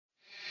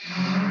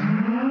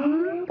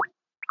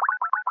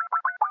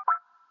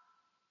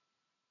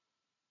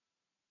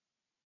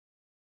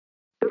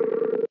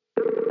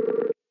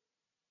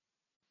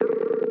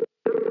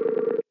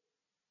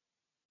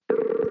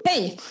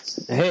Hej!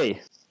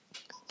 Hej!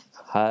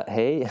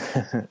 Hej!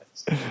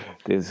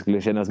 Det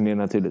skulle kännas mer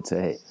naturligt att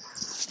säga hej.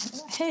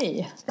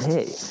 Hej!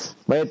 Hej!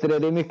 Vad heter det?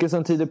 Det är mycket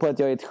som tyder på att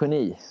jag är ett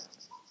geni.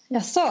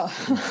 Jaså?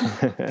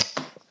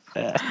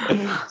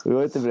 Du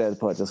var inte beredd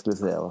på att jag skulle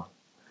säga va?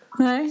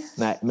 Nej.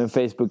 Nej, men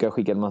Facebook har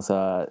skickat en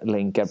massa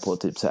länkar på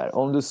typ så här.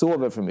 Om du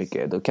sover för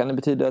mycket, då kan det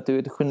betyda att du är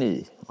ett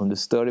geni. Om du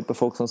stör dig på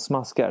folk som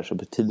smaskar, så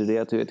betyder det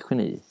att du är ett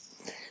geni.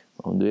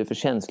 Om du är för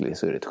känslig,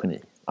 så är du ett geni.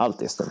 Allt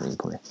det stämmer in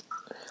på mig.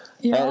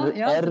 Ja,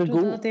 jag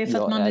tror att det är för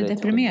att man är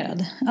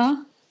deprimerad.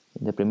 Ja.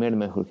 Deprimerade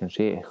människor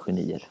kanske är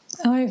genier.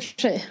 Ja, i och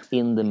för sig.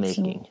 In the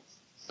making.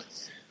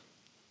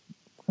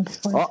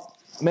 Ja,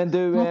 men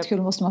du... Något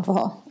kul måste man få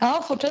ha.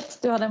 Ja, fortsätt.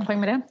 Du hade en poäng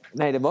med det.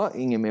 Nej, det var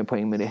ingen mer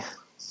poäng med det.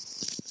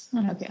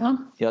 Okay, ja.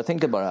 Jag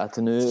tänkte bara att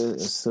nu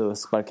så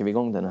sparkar vi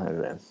igång den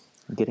här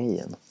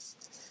grejen.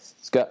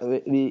 Ska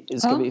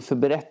vi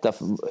förberätta...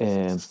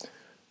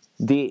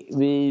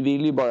 vi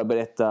vill ju bara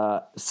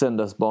berätta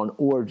Söndagsbarn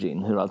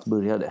Origin, hur allt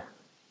började.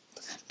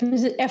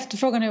 Precis,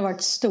 efterfrågan har ju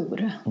varit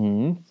stor.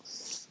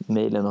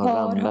 Mailen har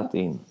ramlat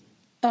in.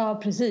 Ja,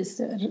 precis.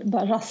 Det har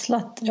bara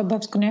rasslat. Jag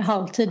behövs gå ner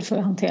halvtid för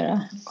att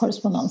hantera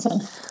korrespondensen.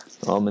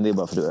 Ja, men det är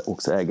bara för att du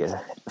också äger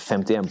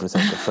 51% av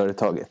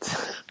företaget.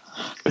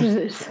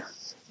 Precis.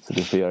 Så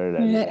du får göra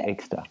det där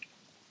extra.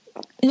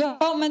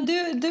 Ja, men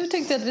du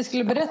tyckte att vi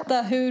skulle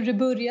berätta hur det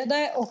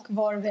började och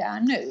var vi är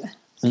nu.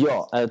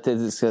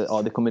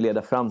 Ja, det kommer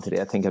leda fram till det.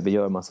 Jag tänker att vi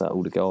gör en massa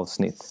olika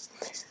avsnitt.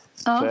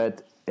 Ja. För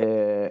att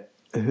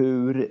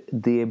hur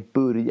det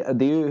börjar...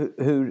 Det är ju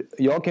hur,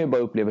 jag kan ju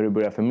bara uppleva hur det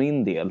börjar för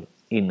min del.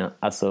 Innan,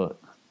 alltså,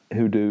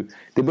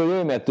 det börjar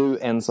ju med att du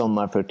en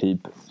sommar för typ...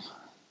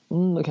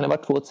 Då kan det ha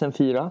varit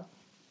 2004?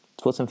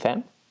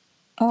 2005?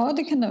 Ja,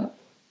 det kan det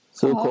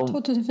vara.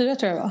 2004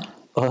 tror jag det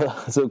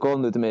var. Så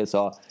kom du till mig och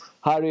sa: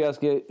 Harry, jag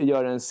ska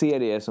göra en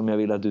serie som jag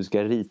vill att du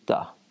ska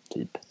rita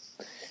typ.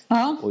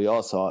 Ja. Och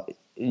jag sa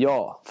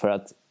ja, för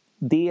att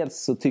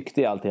dels så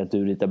tyckte jag alltid att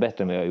du ritar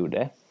bättre än vad jag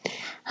gjorde.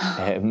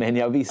 Men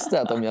jag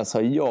visste att om jag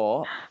sa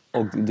ja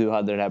och du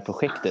hade det här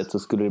projektet, så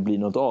skulle det bli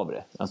något av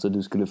det. Alltså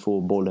du skulle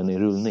få bollen i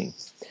rullning.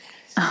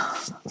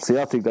 Så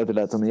jag tyckte att det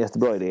lät som en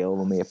jättebra idé att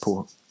vara med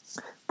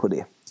på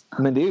det.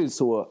 Men det är ju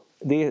så,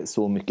 det är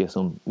så mycket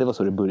som, det var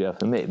så det började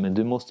för mig. Men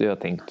du måste ju ha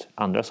tänkt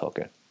andra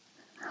saker.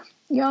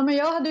 Ja, men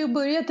jag hade ju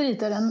börjat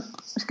rita den.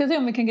 Ska se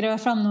om vi kan gräva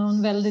fram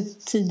någon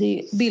väldigt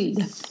tidig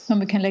bild som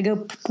vi kan lägga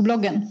upp på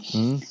bloggen.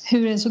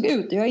 Hur den såg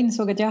ut. Jag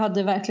insåg att jag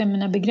hade verkligen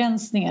mina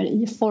begränsningar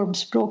i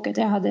formspråket.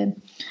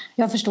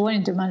 Jag förstår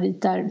inte hur man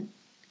ritar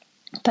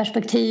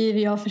perspektiv.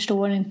 Jag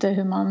förstår inte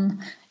hur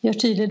man gör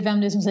tydligt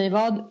vem det är som säger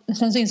vad.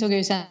 Sen så insåg jag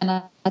ju sen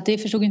att det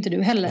förstod inte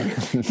du heller.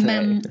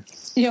 Men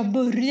jag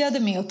började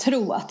med att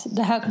tro att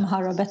det här kommer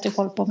Harry ha bättre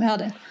koll på om jag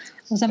hade.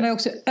 Och sen var jag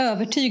också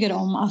övertygad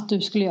om att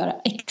du skulle göra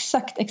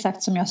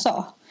exakt som jag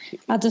sa.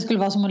 Att det skulle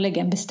vara som att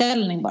lägga en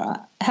beställning bara.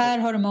 Här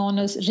har du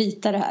manus,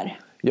 rita det här.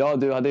 Ja,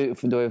 du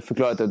har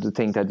förklarat att du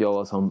tänkte att jag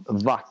var som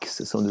vax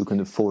som du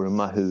kunde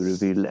forma hur du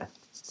ville.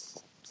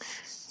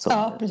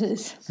 Ja,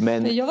 precis.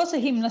 Men jag var så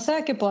himla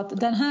säker på att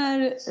den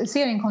här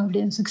serien kommer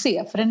bli en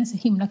succé. För den är så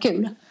himla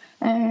kul.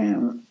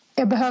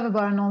 Jag behöver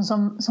bara någon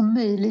som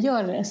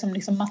möjliggör det. Som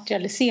liksom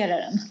materialiserar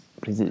den.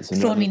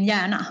 Precis. Från min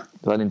hjärna.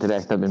 Du hade inte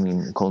räknat med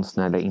min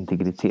konstnärliga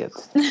integritet.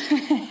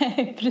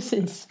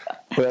 Precis.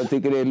 Och jag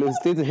tycker det är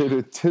lustigt hur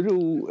du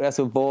tror,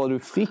 alltså vad du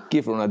fick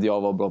ifrån att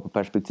jag var bra på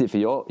perspektiv. För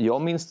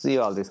jag minns det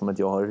ju aldrig som att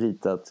jag har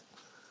ritat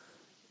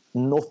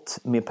något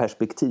med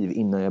perspektiv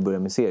innan jag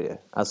började med serier.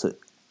 Alltså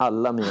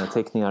alla mina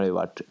teckningar har ju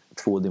varit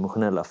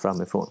tvådimensionella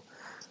framifrån.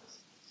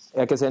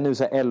 Jag kan säga nu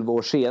så här 11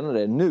 år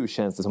senare, nu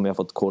känns det som jag har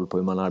fått koll på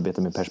hur man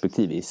arbetar med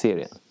perspektiv i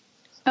serien.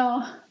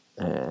 Ja.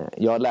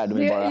 Jag lärde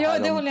mig bara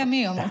det håller jag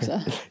med om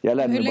också. Jag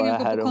lärde Hur mig länge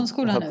bara går på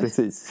konstskolan nu? Ja,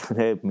 precis.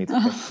 Det är mitt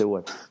 6:e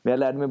år. Men jag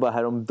lärde mig bara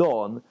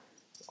häromdagen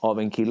av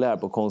en kille här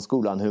på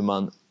konstskolan hur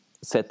man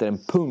sätter en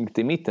punkt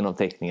i mitten av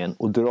teckningen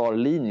och drar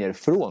linjer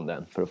från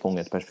den för att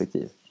fånga ett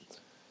perspektiv.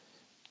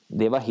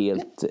 Det var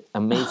helt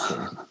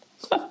amazing.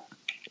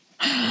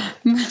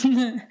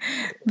 Men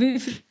vi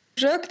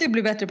försökte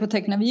bli bättre på att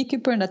teckna. Vi gick ju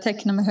på den där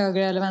teckna med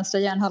högra eller vänstra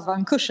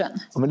hjärnhalvan-kursen.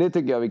 Ja, men det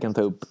tycker jag vi kan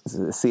ta upp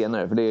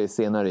senare. För det är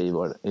senare i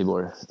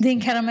vår... Det är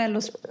en karamell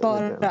att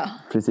spara.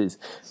 Precis.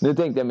 Nu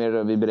tänkte jag mer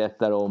att vi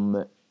berättar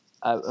om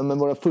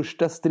våra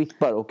första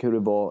strippar och hur det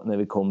var när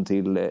vi kom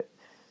till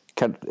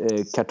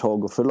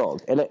Kartago förlag.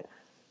 Eller,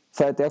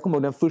 för att jag kommer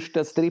ihåg den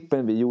första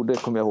strippen vi gjorde,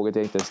 kommer jag ihåg att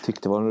jag inte ens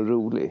tyckte var någon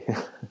rolig.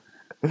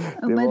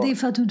 Det är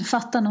för att du inte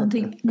fattar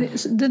någonting.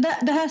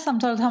 Det här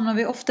samtalet hamnar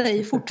vi ofta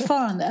i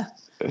fortfarande.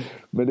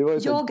 Men det var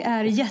jag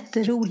är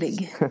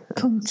jätterolig.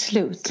 Punkt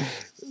slut.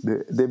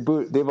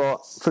 Det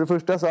var, för det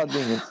första så hade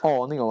vi ingen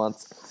aning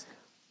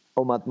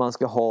om att man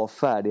ska ha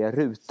färdiga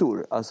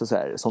rutor. Alltså så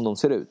här, som de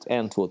ser ut.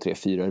 1, 2, 3,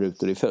 4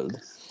 rutor i följd.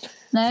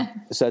 Nej.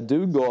 Så att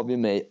du gav ju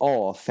mig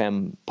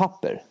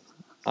A5-papper.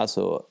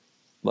 Alltså,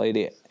 vad är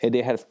det? Är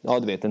det hälften? Ja,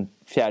 du vet, en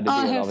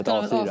fjärdedel av ett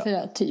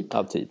A4. Typ.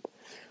 Ja, typ.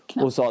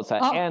 Och sa så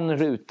här, en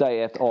ruta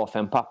är ett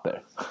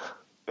A5-papper.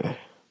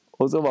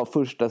 Och så var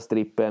första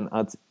strippen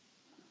att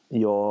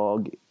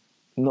jag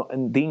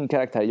din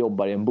karaktär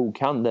jobbar i en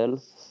bokhandel.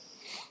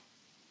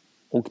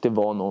 Och det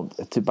var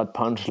något, typ att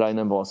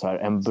punchlinen var så här: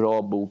 en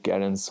bra bok är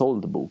en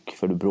såld bok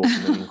för du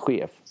bråkar med din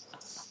chef.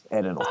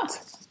 Eller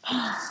något.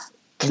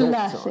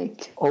 Classic.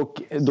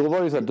 Och då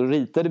var det så att då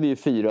ritade vi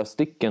 4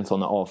 stycken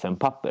sådana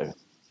A5-papper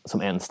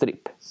som en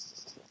stripp.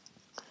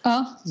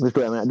 Ja.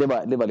 Förstår jag?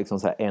 Det var liksom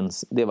så här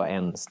det var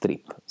en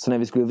stripp. Så när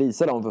vi skulle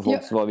visa dem för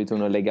folk så var vi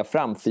tvungna att lägga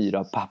fram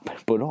 4 papper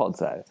på rad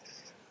så här.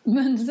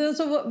 Men sen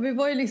så vi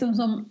var ju liksom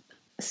som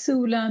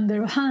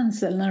Zoolander och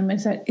Hansel när de är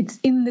så här, it's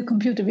in the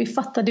computer. Vi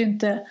fattade ju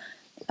inte,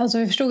 alltså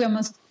vi förstod att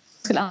man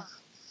skulle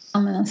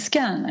använda en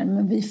scanner,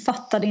 men vi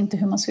fattade inte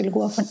hur man skulle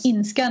gå från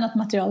inskannat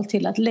material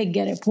till att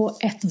lägga det på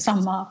ett och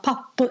samma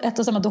papper, ett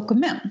och samma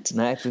dokument.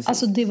 Nej, precis.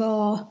 Alltså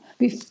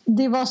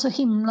det var så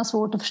himla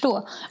svårt att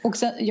förstå. Och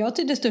sen, jag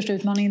tyckte största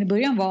utmaningen i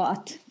början var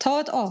att ta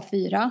ett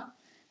A4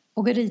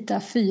 och rita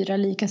 4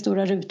 lika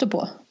stora rutor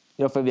på.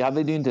 Ja, för vi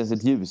hade ju inte ens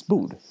ett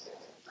ljusbord.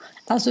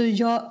 Alltså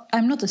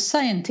I'm not a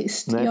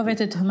scientist. Nej. Jag vet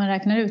inte hur man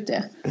räknar ut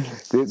det.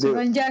 Så det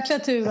var en jäkla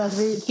tur att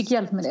vi fick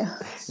hjälp med det.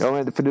 Ja,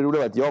 men för det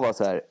roliga var att jag var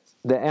så här: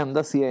 det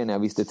enda serien jag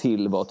visste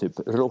till var typ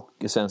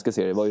svenska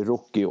serier var ju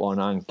Rocky och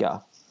Arne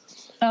Anka.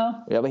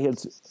 Ja. Och jag var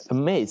helt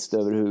amazed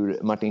över hur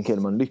Martin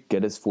Kellman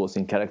lyckades få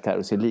sin karaktär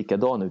att se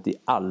likadan ut i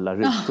alla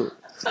rutor.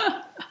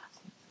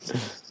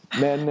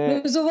 Men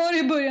så var det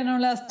i början när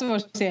de läste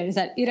vår serie så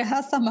här, är det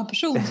här samma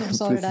person som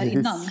sa det där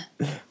innan?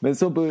 Men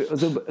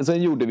så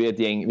gjorde vi ett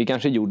gäng, vi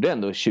kanske gjorde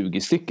ändå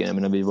 20 stycken. Jag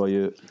menar, vi var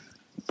ju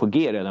på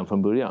G redan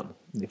från början.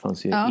 Det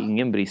fanns ju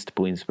ingen brist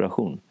på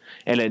inspiration.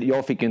 Eller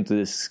jag fick ju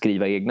inte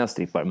skriva egna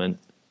strippar, men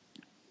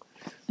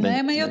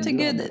nej, men jag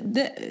tycker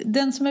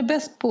den som är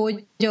bäst på att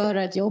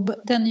göra ett jobb,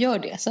 den gör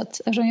det. Så att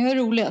eftersom jag är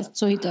roligast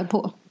så hittar jag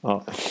på.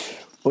 Ja.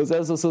 Och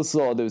sen så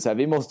sa du så här: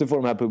 vi måste få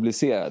de här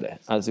publicerade.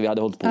 Alltså vi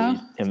hade hållit på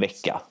i en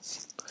vecka.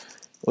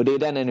 Och det är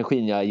den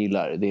energin jag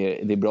gillar.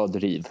 Det är bra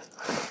driv.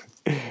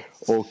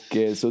 Och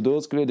så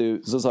då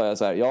så sa jag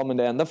så här: ja, men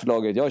det enda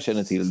förlaget jag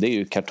känner till, det är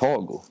ju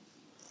Kartago.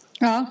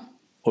 Ja.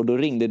 Och då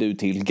ringde du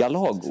till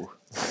Galago.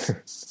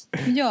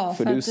 Ja,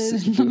 för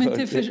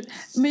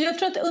men jag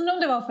tror att, undrar om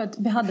det var för att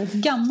vi hade ett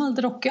gammalt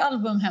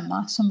rockalbum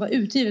hemma som var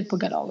utgivet på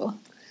Galago.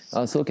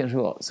 Ja, så kanske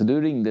det var. Så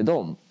du ringde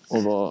dem.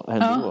 Och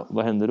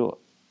vad hände då?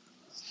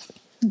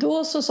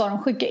 Då så sa de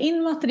skicka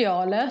in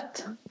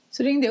materialet.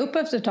 Så ringde jag upp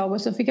efter ett tag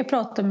och så fick jag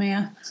prata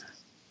med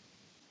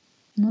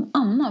någon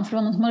annan, för det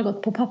var någon som hade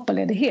gått på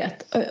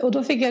pappaledighet. Och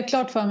då fick jag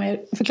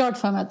förklarat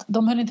för mig att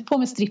de höll inte på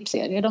med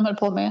strippserier. De höll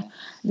på med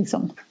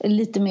liksom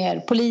lite mer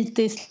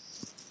politiskt.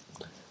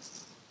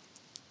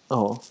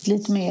 Ja.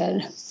 Lite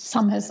mer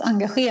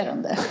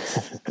samhällsengagerande.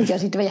 Jag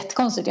tyckte det var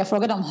jättekonstigt. Jag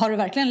frågade dem, har du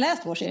verkligen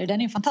läst vår serie?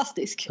 Den är ju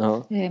fantastisk.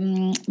 Ja.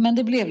 Men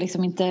det blev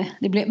liksom inte...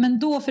 Men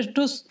då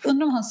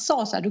undrar om han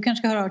sa så här, du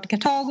kanske ska höra till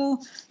Kartago.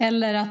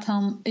 Eller att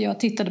jag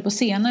tittade på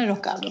senare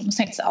rockalbum och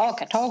tänkte så här,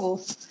 Kartago.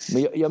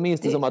 Men jag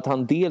minns det som att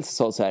han dels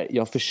sa så här: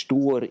 jag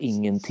förstår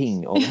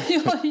ingenting av...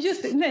 Ja,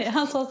 just det. Nej,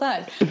 han sa så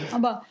här.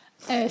 Han bara,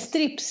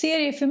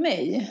 strippserie för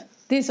mig,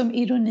 det är som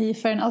ironi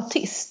för en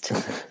autist.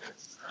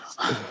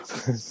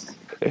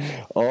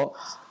 Ja.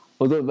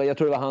 Och då, jag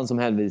tror det var han som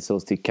hänvisade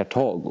oss till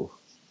Kartago.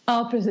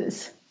 Ja,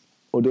 precis.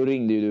 Och då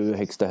ringde ju du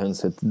högsta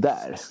hönset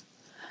där.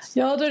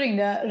 Ja, då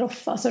ringde jag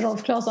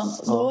Rolf Claesson.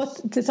 Då,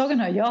 till saken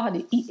här,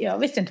 jag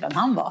visste inte vem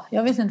han var.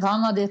 Jag visste inte vad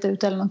han hade gett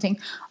ut eller någonting.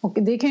 Och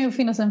det kan ju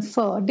finnas en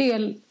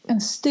fördel,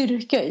 en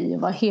styrka i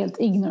att vara helt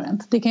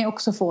ignorant. Det kan ju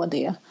också få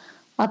det.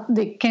 Att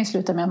det kan ju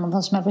sluta med att man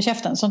får smäll på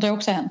käften. Sånt har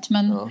också hänt.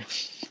 Men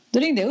då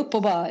ringde jag upp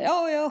och bara,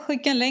 jag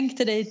skickar en länk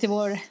till dig till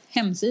vår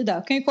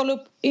hemsida. Kan ju kolla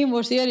upp in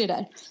vår serie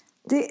där.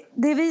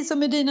 Det är vi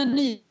som är dina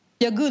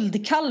nya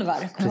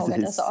guldkalvar, kommer jag ihåg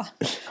att jag sa.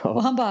 Ja.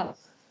 Och han bara,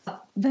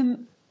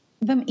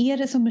 vem är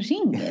det som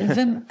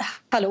ringer?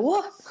 Hallå?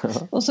 Ja.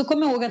 Och så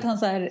kom jag ihåg att han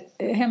så här,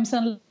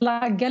 hemsen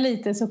lagga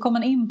lite, så kom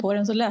han in på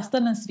den, så läste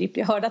han en stripp.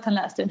 Jag hörde att han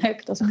läste den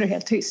högt och så blev det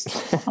helt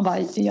tyst. Han bara,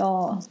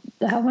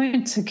 det här var ju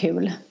inte så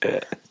kul.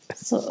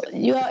 Så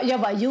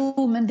jag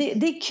bara, men det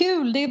är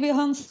kul, det är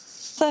hans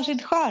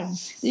särskild charm.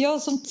 Det är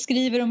jag som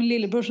skriver om min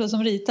lillebror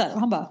som ritar. Och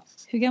han bara,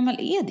 hur gammal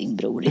är din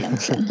bror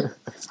egentligen?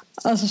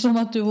 Alltså som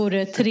att du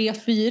vore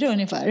 3-4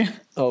 ungefär.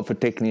 Ja, för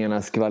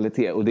teckningarnas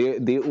kvalitet. Och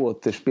det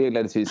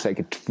återspeglades ju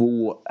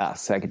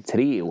säkert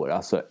 3 år.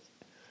 Alltså,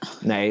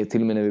 nej,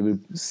 till och med när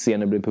vi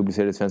senare blev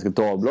publicerade i Svenska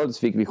Dagbladet så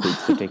fick vi skit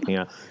för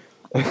teckningar.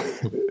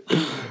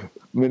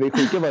 Men det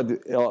sjuka var att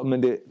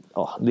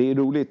det är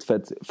roligt för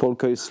att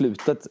folk har ju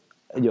slutat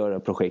göra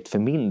projekt för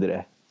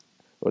mindre.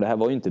 Och det här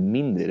var ju inte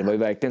mindre. Det var ju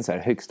verkligen så här,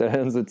 högsta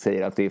hönset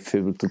säger att det är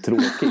fult och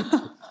tråkigt.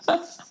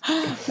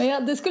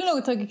 Men det skulle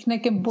nog ta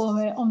knäcken på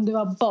mig om det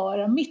var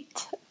bara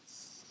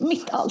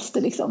mitt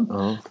alster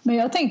liksom. Men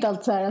jag tänkte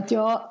alltid så här att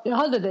jag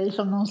hade dig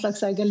som någon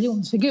slags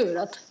galjonsfigur.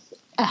 Att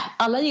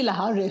alla gillar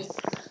Harry.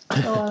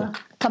 Och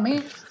ta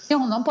med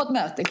honom på ett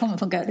möte. Det kommer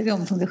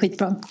funka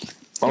skitbra.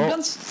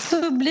 Ibland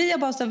så blir jag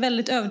bara så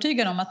väldigt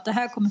övertygad om att det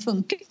här kommer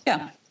funka.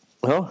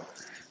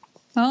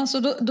 Ja, så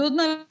då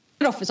när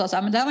Roffe sa så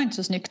här, men det här var inte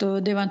så snyggt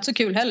och det var inte så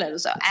kul heller.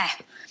 Och så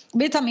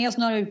vi tar med oss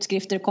några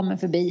utskrifter och kommer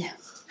förbi.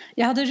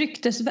 Jag hade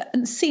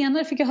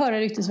senare fick jag höra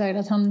ryktesvägen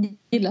att han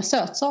gillar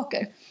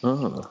sötsaker.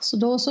 Så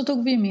då så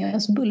tog vi med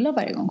oss bullar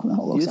varje gång, kommer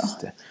jag ihåg också.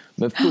 Just det.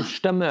 Men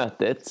första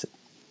mötet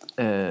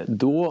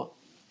då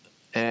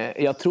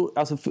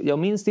jag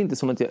minns det inte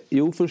som att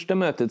första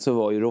mötet så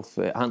var ju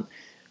Roffe,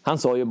 han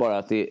sa ju bara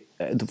att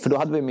för då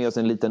hade vi med oss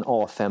en liten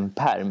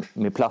A5-pärm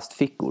med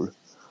plastfickor.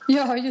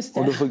 Ja, just det.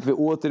 Och då fick vi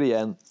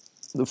återigen,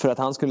 för att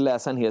han skulle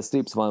läsa en hel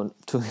strip så var han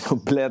tvungen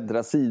att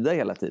bläddra sida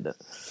hela tiden.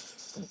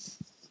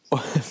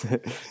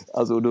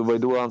 Alltså då var det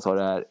då han sa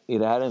det här, är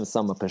det här en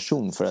samma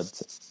person, för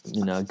att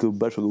mina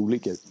gubbar såg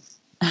olika ut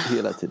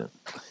hela tiden.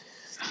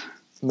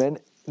 Men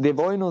det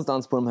var ju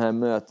någonstans på de här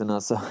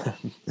mötena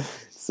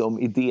som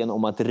idén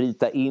om att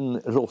rita in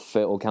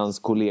Roffe och hans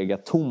kollega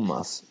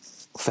Thomas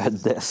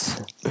föddes.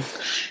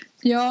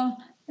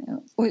 Ja,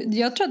 och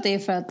jag tror att det är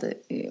för att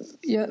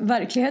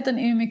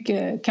verkligheten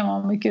kan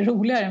vara mycket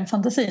roligare än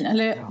fantasin.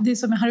 Eller det är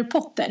som med Harry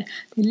Potter.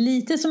 Det är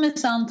lite som är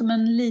sant,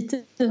 men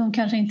lite som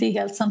kanske inte är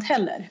helt sant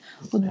heller.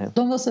 Och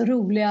de var så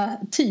roliga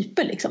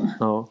typer liksom.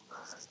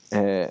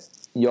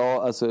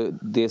 Ja, alltså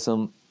det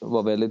som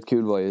var väldigt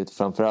kul var ju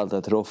framförallt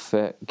att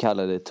Roffe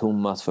kallade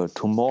Thomas för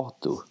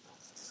Tomato.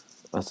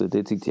 Alltså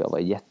det tyckte jag var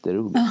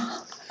jätteroligt.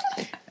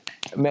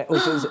 Men,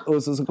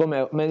 så kom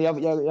jag, men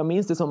jag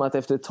minns det som att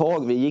efter ett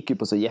tag vi gick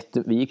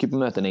ju på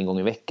möten en gång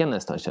i veckan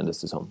nästan,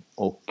 kändes det som.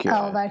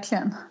 Ja,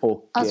 verkligen.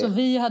 Alltså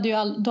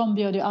de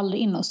bjöd ju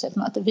aldrig in oss till ett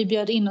möte. Vi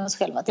bjöd in oss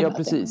själva till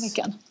möten i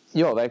veckan.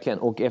 Ja, verkligen.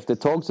 Och efter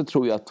ett tag så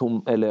tror jag att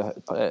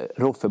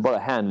Roffe bara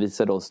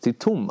hänvisade oss till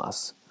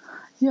Thomas.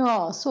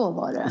 Ja, så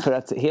var det. För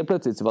att helt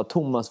plötsligt så var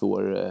Thomas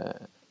vår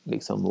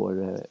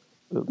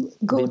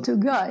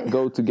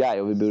go-to guy,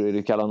 och vi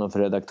började kalla honom för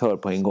redaktör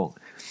på en gång.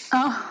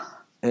 Ja.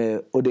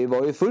 Och det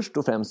var ju först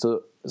och främst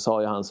så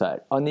sa ju han så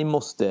här: ni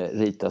måste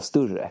rita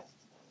större.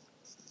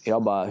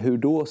 Jag bara, hur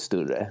då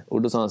större?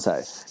 Och då sa han så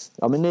här: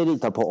 men ni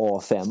ritar på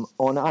A5.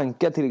 Arne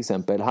Anka till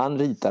exempel, han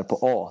ritar på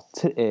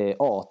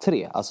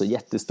A3, alltså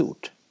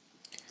jättestort.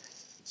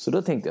 Så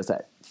då tänkte jag så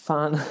här: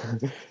 fan,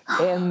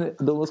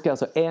 då ska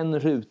alltså en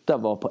ruta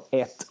vara på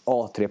ett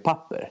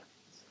A3-papper.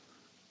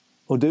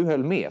 Och du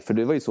höll med, för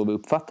det var ju så vi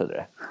uppfattade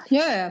det.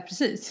 Ja,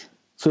 precis.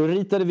 Så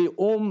ritade vi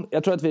om,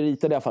 jag tror att vi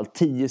ritade i alla fall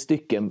 10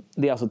 stycken.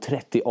 Det är alltså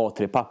 30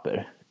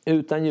 A3-papper.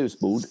 Utan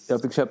ljusbord.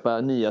 Jag fick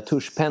köpa nya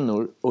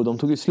tuschpennor. Och de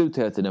tog ju slut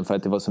hela tiden för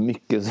att det var så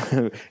mycket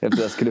efter att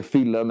jag skulle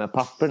fylla de här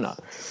papperna.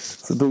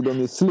 Så tog de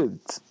ju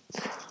slut.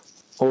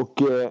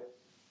 Och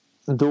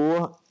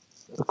då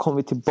kom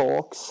vi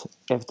tillbaks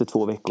efter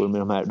 2 veckor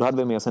med de här. Då hade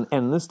vi med oss en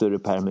ännu större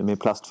pärm med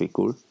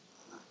plastfickor.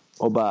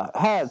 Och bara,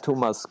 här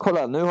Thomas,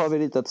 kolla, nu har vi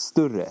ritat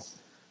större.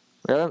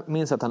 Jag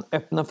minns att han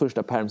öppnade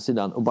första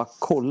pärmsidan och bara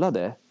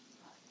kollade.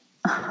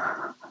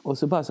 Och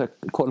så bara så här,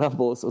 kollade han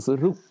på oss och så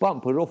ropade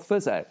han på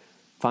Roffe så här.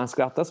 För han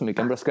skrattade så mycket,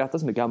 han började skratta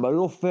så mycket. Han bara,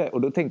 Roffe,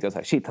 och då tänkte jag så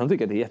här, shit, han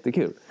tycker att det är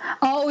jättekul.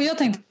 Ja, och jag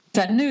tänkte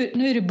så här,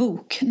 nu är det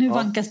bok. Nu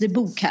vankas det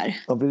bok här.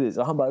 Ja, precis.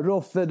 Och han bara,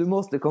 Roffe, du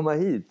måste komma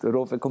hit. Och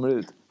Roffe kommer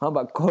ut. Han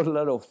bara,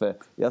 kolla Roffe,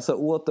 jag sa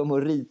åt dem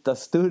att rita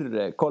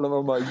större. Kolla vad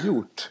de har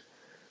gjort.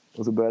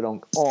 Och så började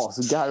de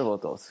asgarva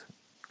åt oss.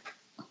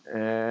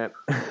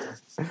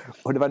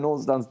 Och det var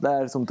någonstans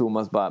där som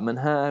Thomas bara, men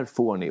här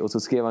får ni. Och så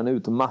skrev han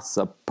ut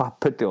massa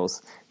papper till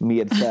oss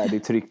med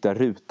färdigtryckta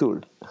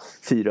rutor.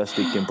 4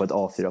 stycken på ett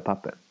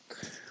A4-papper.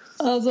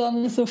 Alltså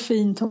han är så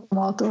fin,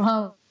 Tomat, och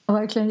han har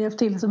verkligen hjälpt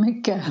till så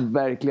mycket.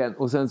 Verkligen.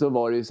 Och sen så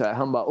var det ju så här,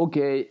 han bara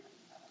okej.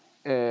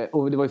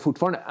 Och det var ju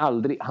fortfarande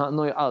aldrig, han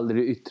har ju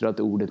aldrig yttrat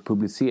ordet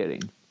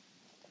publicering.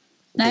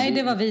 Nej,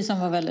 det var vi som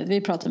var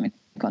vi pratade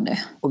mycket om det.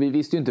 Och vi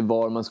visste ju inte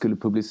var man skulle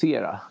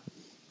publicera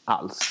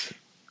alls.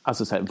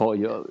 Alltså så här,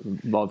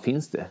 vad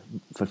finns det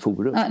för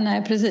forum?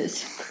 Nej,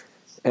 precis.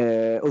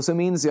 Och så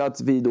minns jag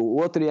att vi då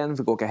återigen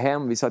fick åka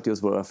hem. Vi satt ju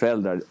hos våra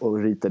föräldrar och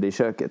ritade i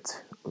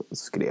köket och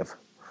skrev.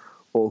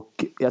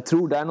 Och jag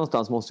tror där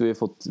någonstans måste vi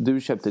fått,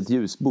 du köpte ett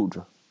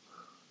ljusbord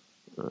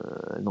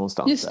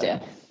någonstans. Just det.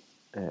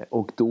 Där.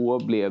 Och då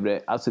blev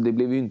det, alltså det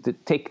blev ju inte,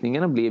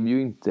 teckningarna blev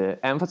ju inte,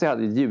 även fast jag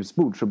hade ett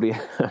ljusbord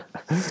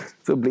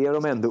så blev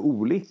de ändå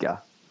olika.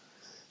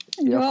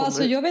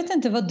 Jag vet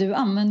inte vad du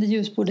använde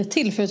ljusbordet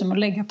till förutom att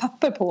lägga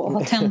papper på och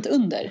ha tänt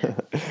under.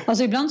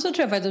 Alltså ibland så tror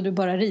jag faktiskt att du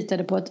bara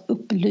ritade på ett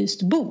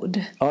upplyst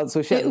bord. Ja,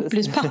 så kändes. Det är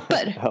upplyst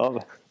papper.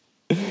 Ja.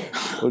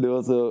 Och det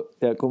var så,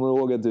 jag kommer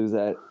ihåg att du så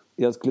här,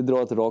 jag skulle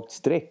dra ett rakt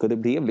streck och det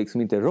blev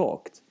liksom inte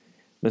rakt.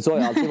 Men så har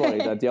jag alltid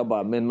varit att jag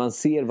bara, men man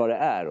ser vad det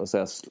är, och så har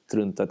jag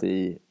struntat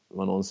i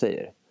vad någon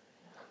säger.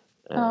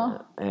 Ja.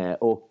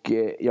 Och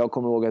jag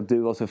kommer ihåg att du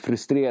var så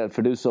frustrerad,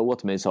 för du sa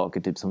åt mig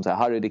saker typ som så här: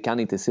 Harry, det kan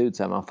inte se ut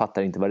så här, man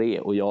fattar inte vad det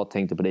är. Och jag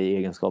tänkte på dig i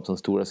egenskap som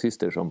stora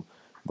syster som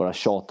bara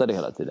tjatade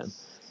hela tiden.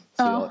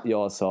 Så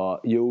jag sa,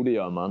 jo det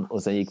gör man.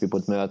 Och sen gick vi på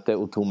ett möte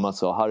och Thomas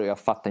sa, Harry, jag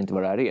fattar inte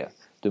vad det här är,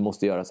 du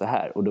måste göra så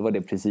här. Och då var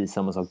det precis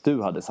samma sak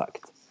du hade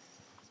sagt.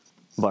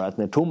 Bara att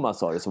när Thomas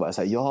sa det så var jag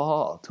så här,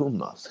 ja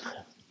Thomas.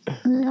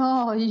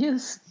 Ja,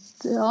 just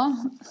ja.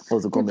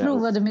 Och så kom jag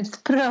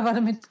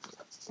prövade mitt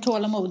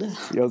tålamod.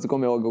 Ja, så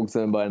kommer jag ihåg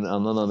också bara en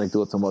annan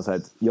anekdot som var så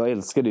här, jag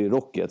älskade ju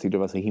Rocky, jag tyckte det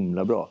var så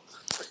himla bra.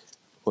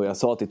 Och jag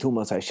sa till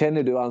Thomas så här,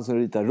 känner du han som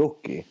ritar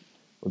Rocky?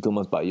 Och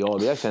Thomas bara, ja,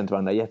 vi har känt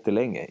varandra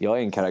jättelänge. Jag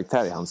är en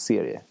karaktär i hans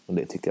serie. Och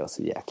det tyckte jag var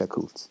så jäkla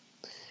coolt.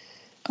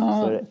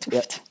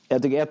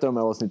 Jag tycker ett av de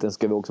här avsnitten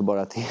ska vi också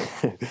bara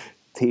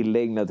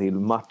tillägna till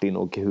Martin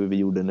och hur vi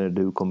gjorde när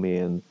du kom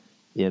med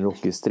i en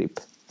Rocky-strip.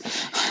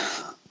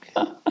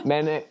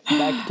 Men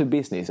back to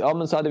business. Ja,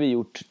 men så hade vi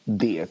gjort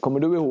det. Kommer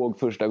du ihåg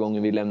första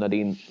gången vi lämnade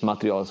in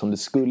material som det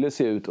skulle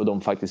se ut och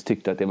de faktiskt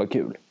tyckte att det var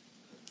kul?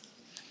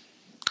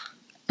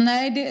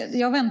 Nej,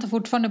 jag väntar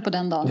fortfarande på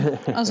den dagen.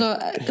 Alltså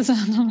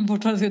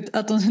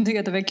att de tycker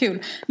att det var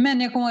kul.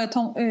 Men jag kommer ihåg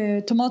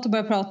att Tomato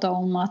började prata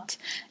om att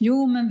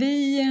men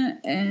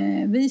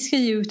vi ska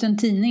ge ut en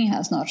tidning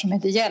här snart som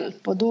heter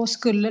Hjälp. Och då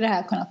skulle det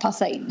här kunna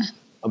passa in.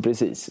 Ja,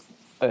 precis.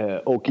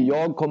 Och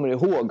jag kommer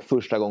ihåg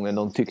första gången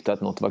de tyckte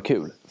att något var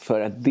kul.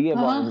 För att det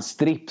var en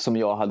strip som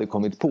jag hade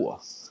kommit på.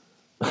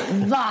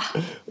 Va?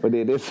 Och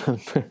det är det som...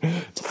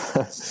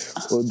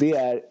 Och det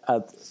är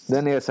att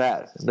den är så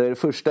här. Det är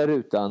första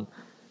rutan.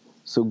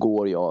 Så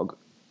går jag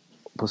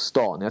på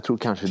stan. Jag tror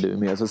kanske du är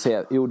med. Så säger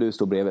jag, jo, du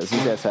står bredvid. Så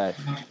säger jag så här.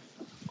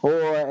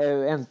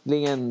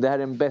 Äntligen, det här är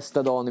den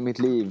bästa dagen i mitt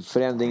liv.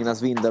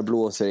 Förändringarnas vindar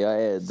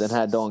blåser. Den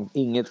här dagen,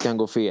 inget kan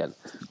gå fel.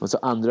 Och så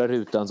andra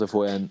rutan så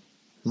får jag en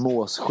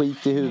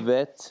måsskit i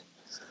huvudet.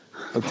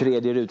 Och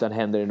tredje rutan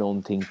händer det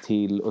någonting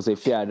till. Och så i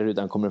fjärde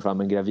rutan kommer det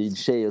fram en gravid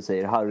tjej och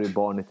säger, Harry,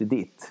 barnet är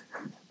ditt.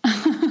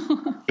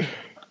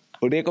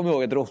 Och det kommer jag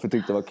ihåg att Roffe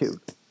tyckte var kul.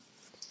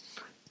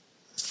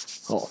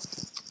 Ja.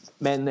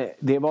 Men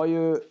det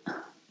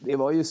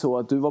var ju så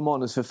att du var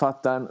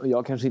manusförfattaren och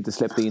jag kanske inte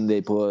släppte in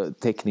dig på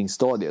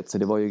teckningsstadiet, så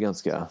det var ju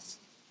ganska...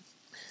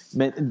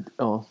 Men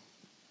ja,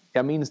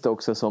 jag minns det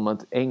också som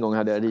att en gång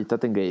hade jag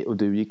ritat en grej och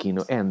du gick in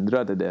och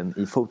ändrade den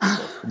i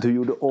Photoshop. Du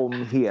gjorde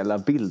om hela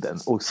bilden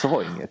och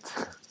sa inget.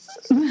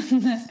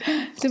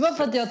 Det var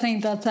för att jag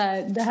tänkte att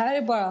det här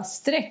är bara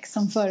streck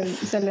som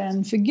föreställer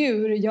en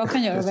figur. Jag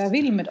kan göra vad jag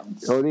vill med dem.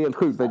 Ja, det är helt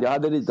sjukt, för jag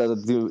hade ritat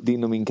att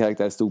din och min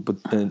karaktär stod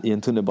i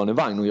en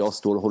tunnelbanevagn och jag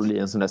står och håller i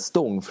en sån där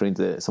stång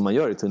som man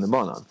gör i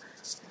tunnelbanan.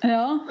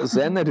 Ja. Och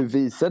sen när du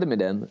visade med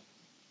den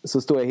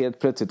så står jag helt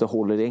plötsligt och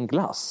håller i en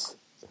glass.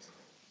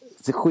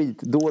 Så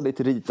skitdåligt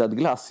ritad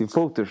glass i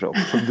Photoshop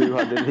som du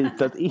hade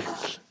ritat in.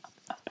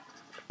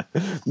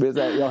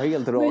 Jag har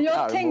helt rak Men jag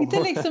arm.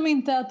 tänkte liksom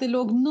inte att det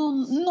låg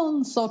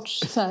någon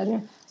sorts så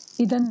här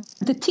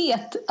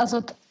identitet,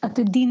 alltså att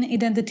det är din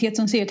identitet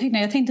som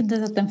serietecknare. Jag tänkte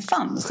inte att den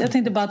fanns. Jag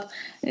tänkte bara att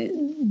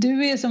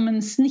du är som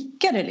en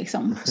snickare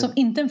liksom. Som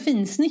inte en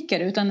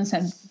finsnickare utan en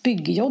sån här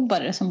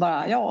byggjobbare som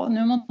bara,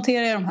 nu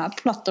monterar jag de här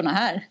plattorna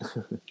här.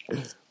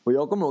 Och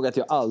jag kommer ihåg att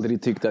jag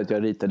aldrig tyckte att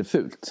jag ritade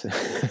fult.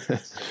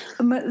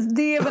 Men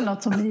det är väl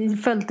något som ni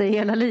följde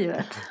hela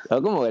livet.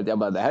 Jag kommer ihåg att jag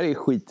bara, det här är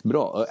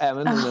skitbra. Och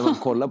även när man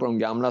kollar på de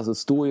gamla så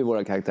står ju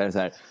våra karaktärer så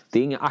här. Det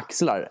är inga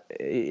axlar.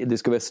 Det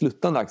ska vara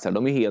sluttande axlar.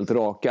 De är helt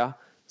raka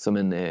som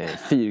en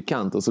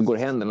fyrkant. Och så går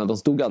händerna. De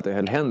stod alltid och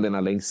höll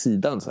händerna längs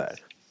sidan så här.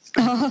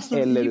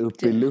 Eller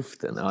upp i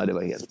luften. Ja, det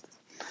var helt...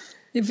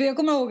 För jag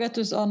kommer ihåg att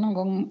du sa någon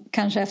gång,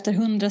 kanske efter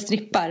 100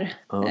 strippar,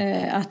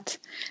 att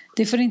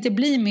det får inte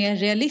bli mer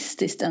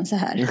realistiskt än så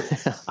här.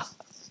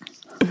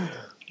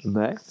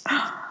 Nej.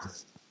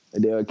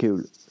 Det var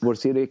kul. Vår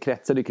serie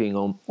kretsade kring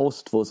om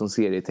oss två som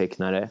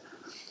serietecknare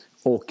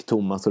och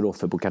Thomas och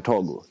Roffe på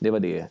Kartago. Det var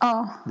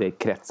det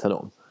kretsade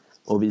om.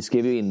 Och vi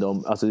skrev ju in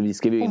dem... Alltså vi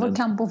skrev ju in och vår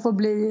kamp att få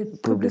bli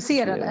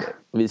publicerade.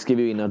 Vi skrev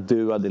ju in att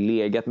du hade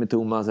legat med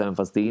Thomas även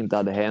fast det inte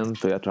hade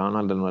hänt. Och jag tror han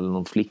hade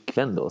någon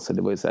flickvän då. Så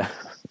det var ju så här...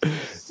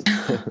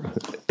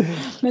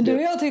 Men du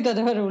och jag tyckte att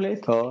det var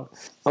roligt. Ja.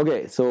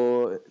 Okej,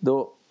 så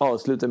då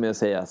avslutar med att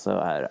säga så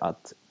här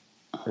att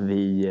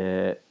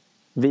vi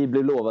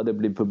blev lovade att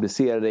bli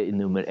publicerade i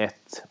nummer 1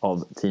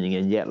 av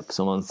tidningen Hjälp,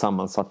 som var en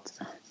sammansatt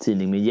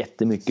tidning med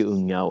jättemycket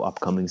unga och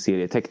upcoming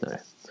serietecknare.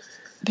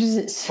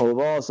 Precis. Och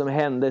vad som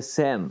hände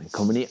sen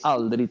kommer ni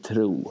aldrig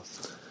tro.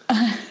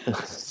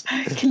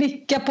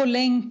 Klicka på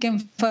länken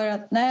för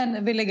att...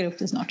 Nej, vi lägger upp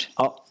det snart.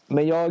 Ja,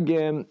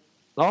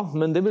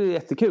 men det blir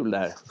jättekul det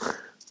här.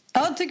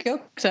 Ja, tycker jag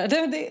också.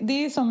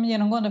 Det är som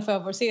genomgående för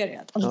vår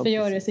serie. Att allt vi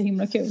gör är så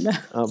himla kul.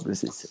 Ja,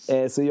 precis.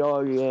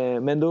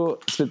 Men då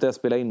slutar jag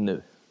spela in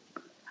nu.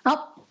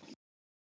 Ja.